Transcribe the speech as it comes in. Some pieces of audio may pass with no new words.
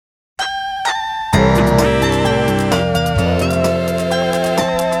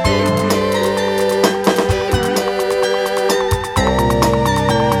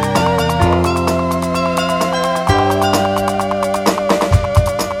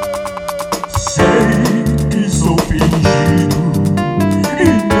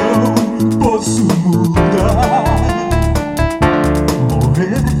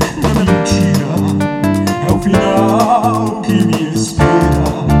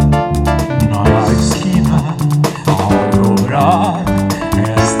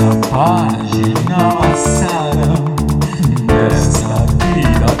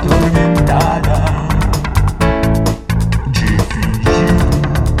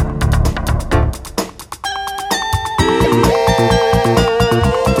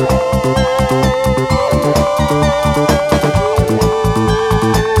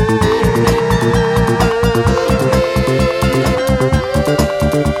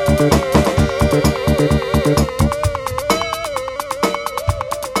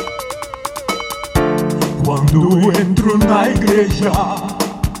Quando entro na igreja,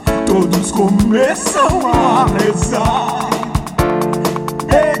 todos começam a rezar,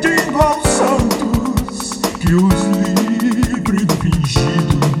 pedindo aos santos que os livre do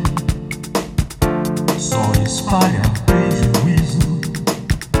fingido. Só espalha prejuízo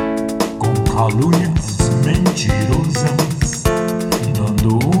com calúnias mentirosas,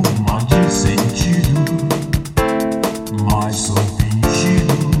 dando uma de sentido, mas sou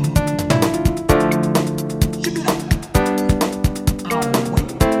fingido.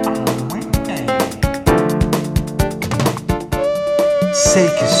 Sei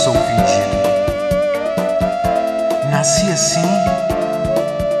que sou fingido. Nasci assim,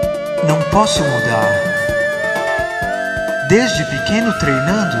 não posso mudar. Desde pequeno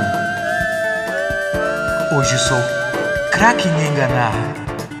treinando, hoje sou craque em enganar.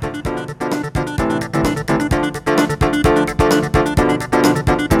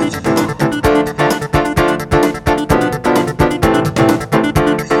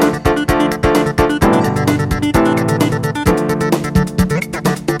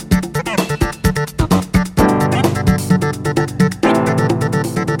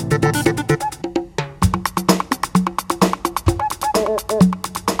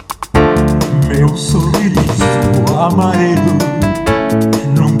 Meu sorriso amarelo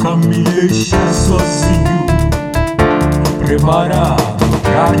nunca me deixa sozinho, preparado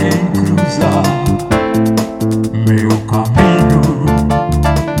pra quem cruzar meu caminho.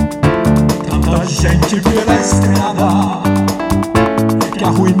 Tanta gente pela estrada que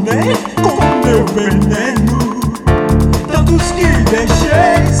arruinei com meu veneno, tantos que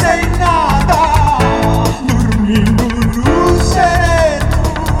deixei sem nada, dormindo no sereno.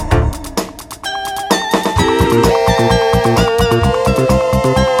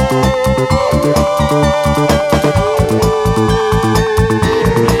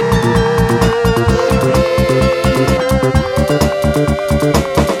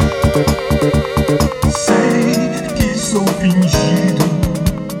 Sei que sou fingido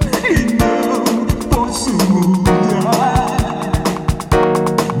e não posso mudar.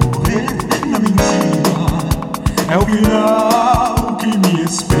 Morrer na mentira é o final que me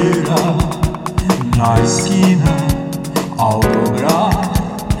espera. Na esquina, ao dobrar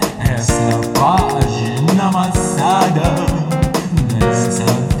esta página amassada, nessa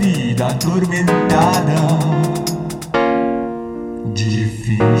vida atormentada.